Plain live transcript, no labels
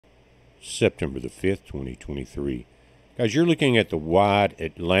September the 5th, 2023. Guys, you're looking at the wide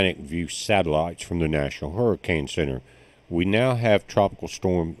Atlantic view satellites from the National Hurricane Center. We now have Tropical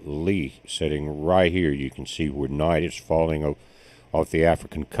Storm Lee sitting right here. You can see where night is falling off the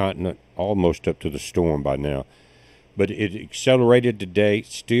African continent, almost up to the storm by now. But it accelerated today,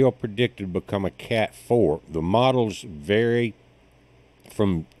 still predicted to become a Cat 4. The models vary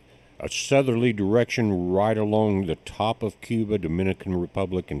from a southerly direction right along the top of Cuba, Dominican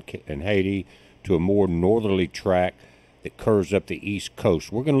Republic, and Haiti, to a more northerly track that curves up the east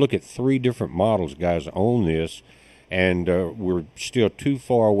coast. We're going to look at three different models, guys, on this, and we're still too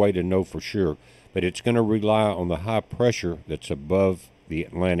far away to know for sure. But it's going to rely on the high pressure that's above the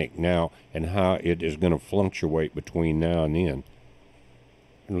Atlantic now and how it is going to fluctuate between now and then.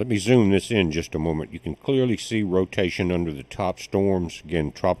 And let me zoom this in just a moment. You can clearly see rotation under the top storms.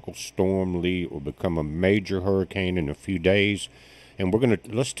 Again, Tropical Storm Lee will become a major hurricane in a few days. And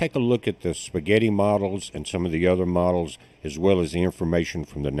let's take a look at the spaghetti models and some of the other models, as well as the information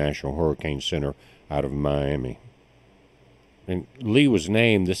from the National Hurricane Center out of Miami. And Lee was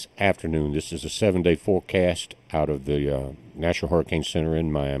named this afternoon. This is a 7-day forecast out of the National Hurricane Center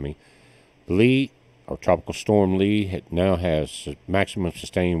in Miami. Lee, or Tropical Storm Lee, now has maximum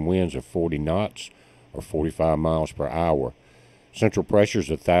sustained winds of 40 knots or 45 miles per hour. Central pressure is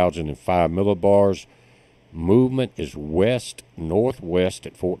 1,005 millibars. Movement is west-northwest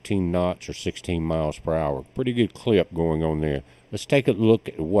at 14 knots or 16 miles per hour. Pretty good clip going on there. Let's take a look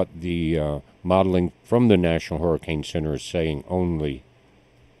at what the modeling from the National Hurricane Center is saying only.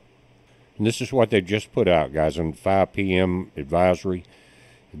 And this is what they just put out, guys, on 5 p.m. advisory.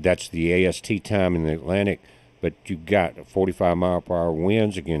 That's the AST time in the Atlantic. But you've got 45 mile per hour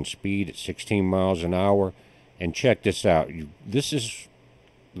winds, again, speed at 16 miles an hour. And check this out. This is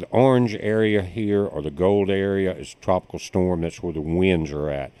the orange area here, or the gold area, is tropical storm. That's where the winds are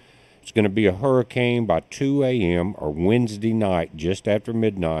at. It's going to be a hurricane by 2 a.m. or Wednesday night, just after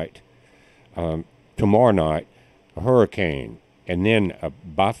midnight. Tomorrow night, a hurricane. And then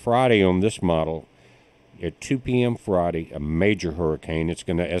by Friday on this model, at 2 p.m. Friday, a major hurricane. It's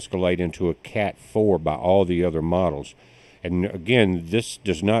going to escalate into a Cat 4 by all the other models. And again, this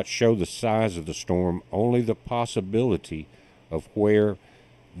does not show the size of the storm, only the possibility of where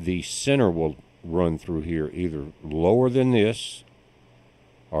the center will run through here, either lower than this,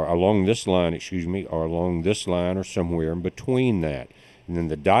 or along this line, or along this line, or somewhere in between that. And then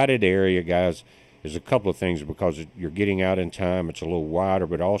the dotted area, guys, is a couple of things, because you're getting out in time. It's a little wider,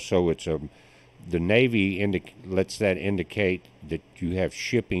 but also the Navy lets that indicate that you have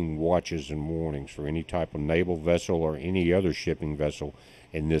shipping watches and warnings for any type of naval vessel or any other shipping vessel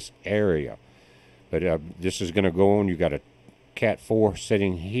in this area. But this is going to go on. You got a Cat 4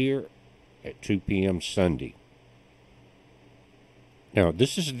 sitting here at 2 p.m. Sunday. Now,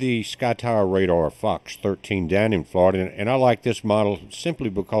 this is the Sky Tower Radar Fox 13 down in Florida, and I like this model simply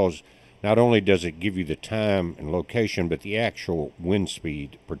because not only does it give you the time and location, but the actual wind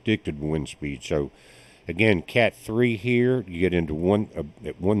speed, predicted wind speed. So, again, Cat 3 here, you get into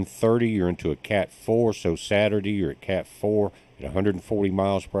at 1:30, you're into a Cat 4. So Saturday, you're at Cat 4 at 140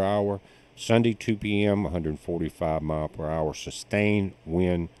 miles per hour. Sunday, 2 p.m., 145 mile per hour sustained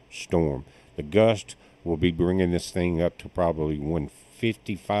wind storm. The gust will be bringing this thing up to probably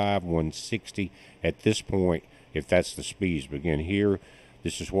 155, 160 at this point, if that's the speeds. But again, here,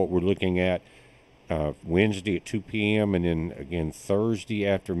 this is what we're looking at Wednesday at 2 p.m. and then again Thursday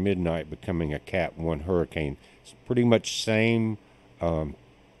after midnight, becoming a Cat 1 hurricane. It's pretty much same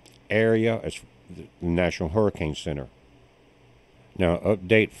area as the National Hurricane Center. Now,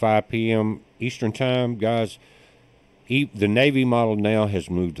 update 5 p.m. Eastern Time, guys. The Navy model now has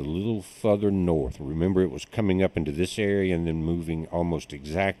moved a little further north. Remember, it was coming up into this area and then moving almost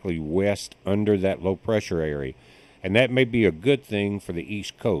exactly west under that low pressure area. And that may be a good thing for the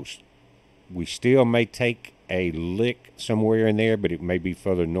East Coast. We still may take a lick somewhere in there, but it may be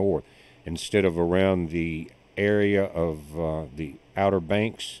further north instead of around the area of the Outer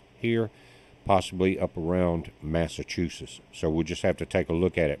Banks here, possibly up around Massachusetts. So we'll just have to take a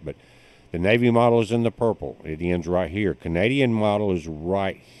look at it. But the Navy model is in the purple. It ends right here. Canadian model is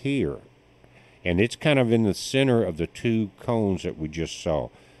right here. And it's kind of in the center of the two cones that we just saw.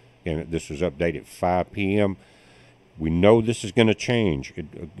 And this was updated at 5 p.m. We know this is going to change.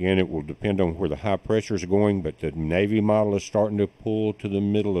 Again, it will depend on where the high pressure is going, but the Navy model is starting to pull to the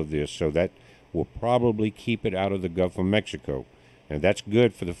middle of this, so that will probably keep it out of the Gulf of Mexico. And that's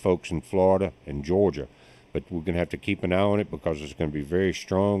good for the folks in Florida and Georgia. But we're going to have to keep an eye on it because it's going to be very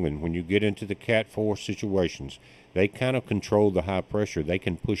strong. And when you get into the Cat 4 situations, they kind of control the high pressure. They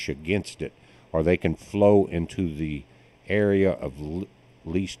can push against it, or they can flow into the area of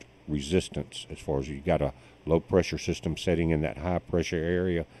least resistance. As far as you got a low pressure system setting in that high pressure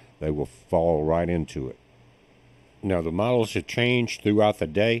area, they will fall right into it. Now the models have changed throughout the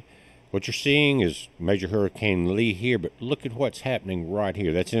day. What you're seeing is Major Hurricane Lee here, but look at what's happening right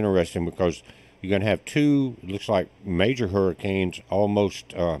here. That's interesting because you're going to have two, it looks like major hurricanes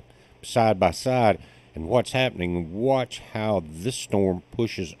almost side by side. And what's happening, watch how this storm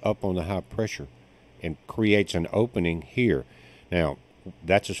pushes up on the high pressure and creates an opening here. Now,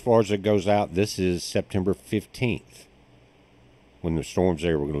 that's as far as it goes out. This is September 15th. When the storm's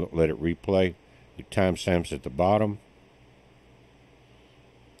there, we're going to let it replay. Your timestamps at the bottom.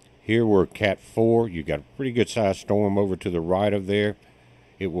 Here we're Cat 4. You got a pretty good sized storm over to the right of there.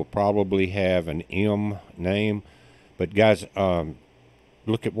 It will probably have an M name. But guys,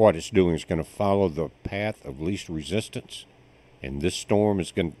 look at what it's doing. It's going to follow the path of least resistance. And this storm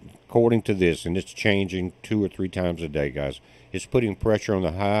is going to, according to this, and it's changing 2 or 3 times a day, guys. It's putting pressure on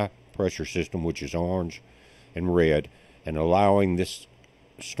the high pressure system, which is orange and red, and allowing this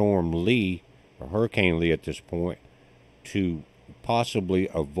storm Lee, or Hurricane Lee at this point, to possibly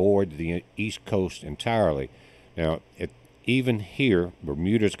avoid the East Coast entirely. Now, even here,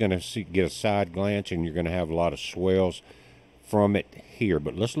 Bermuda's going to get a side glance, and you're going to have a lot of swells from it here.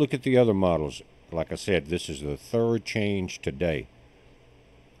 But let's look at the other models. Like I said, this is the 3rd change today.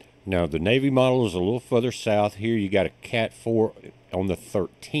 Now, the Navy model is a little further south. Here you got a Cat 4 on the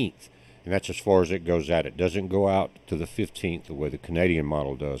 13th, and that's as far as it goes out. It doesn't go out to the 15th the way the Canadian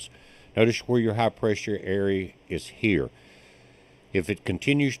model does. Notice where your high pressure area is here. If it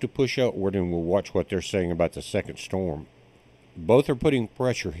continues to push upward, and we'll watch what they're saying about the second storm, both are putting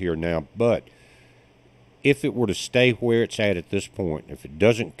pressure here now, but if it were to stay where it's at this point, if it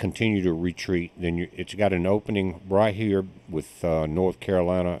doesn't continue to retreat, then it's got an opening right here with North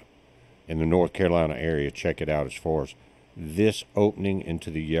Carolina, in the North Carolina area. Check it out as far as this opening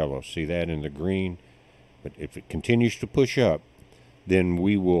into the yellow. See that in the green? But if it continues to push up, then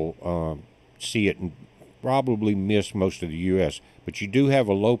we will see it and probably miss most of the U.S. But you do have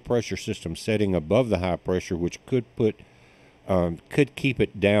a low pressure system setting above the high pressure, which could keep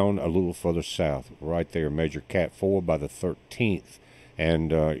it down a little further south. Right there, Major Cat 4 by the 13th.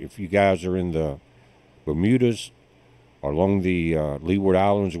 And if you guys are in the Bermudas or along the Leeward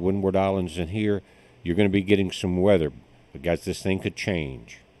Islands, Windward Islands in here, you're going to be getting some weather. But guys, this thing could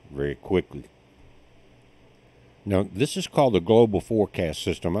change very quickly. Now, this is called the Global Forecast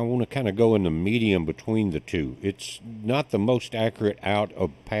System. I want to kind of go in the medium between the two. It's not the most accurate out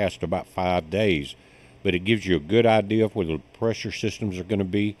of past about 5 days, but it gives you a good idea of where the pressure systems are going to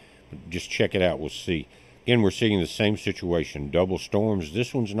be. Just check it out. We'll see. Again, we're seeing the same situation. Double storms.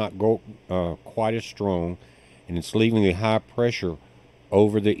 This one's not quite as strong, and it's leaving the high pressure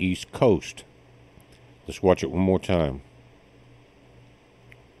over the East Coast. Let's watch it one more time.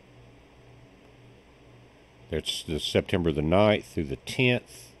 That's the September the 9th through the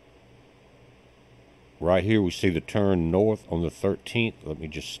 10th. Right here we see the turn north on the 13th. Let me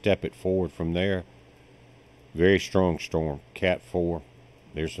just step it forward from there. Very strong storm, Cat 4.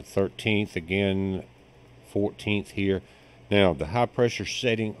 There's the 13th again, 14th here. Now, the high pressure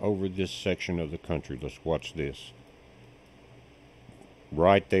setting over this section of the country. Let's watch this.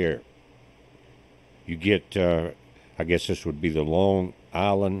 Right there. You get, I guess this would be the Long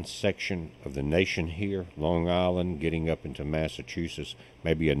Island section of the nation here. Long Island getting up into Massachusetts.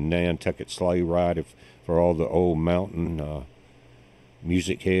 Maybe a Nantucket sleigh ride for all the old mountain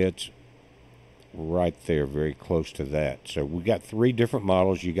music heads. Right there, very close to that. So we got 3 different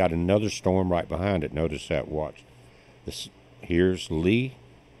models. You got another storm right behind it. Notice that. Watch. Here's Lee.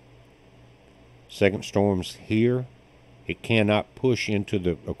 Second storm's here. It cannot push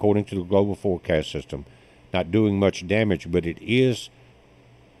into according to the global forecast system, not doing much damage, but it is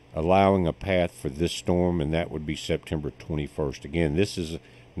allowing a path for this storm, and that would be September 21st. Again, this is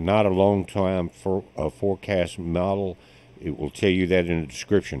not a long time forecast model. It will tell you that in the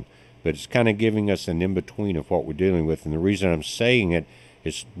description, but it's kind of giving us an in-between of what we're dealing with. And the reason I'm saying it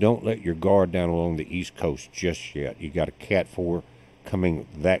is don't let your guard down along the East Coast just yet. You got a Cat 4 coming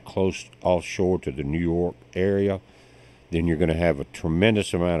that close offshore to the New York area. Then you're going to have a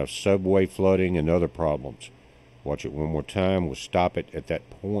tremendous amount of subway flooding and other problems. Watch it one more time. We'll stop it at that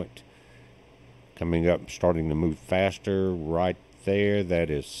point. Coming up, starting to move faster right there. That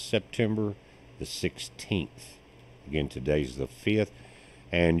is September the 16th. Again, today's the 5th.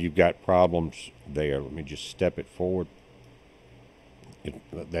 And you've got problems there. Let me just step it forward.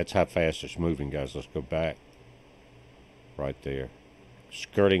 That's how fast it's moving, guys. Let's go back. Right there.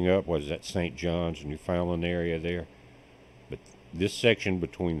 Skirting up, what is that, St. John's, Newfoundland area there. But this section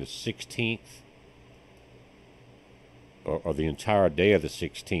between the 16th or the entire day of the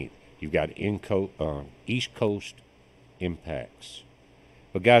 16th, You've got East Coast impacts.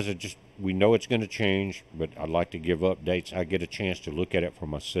 But guys, we know it's going to change, but I'd like to give updates. I get a chance to look at it for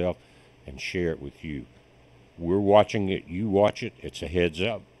myself and share it with you. We're watching it. You watch it. It's a heads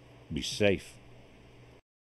up. Be safe.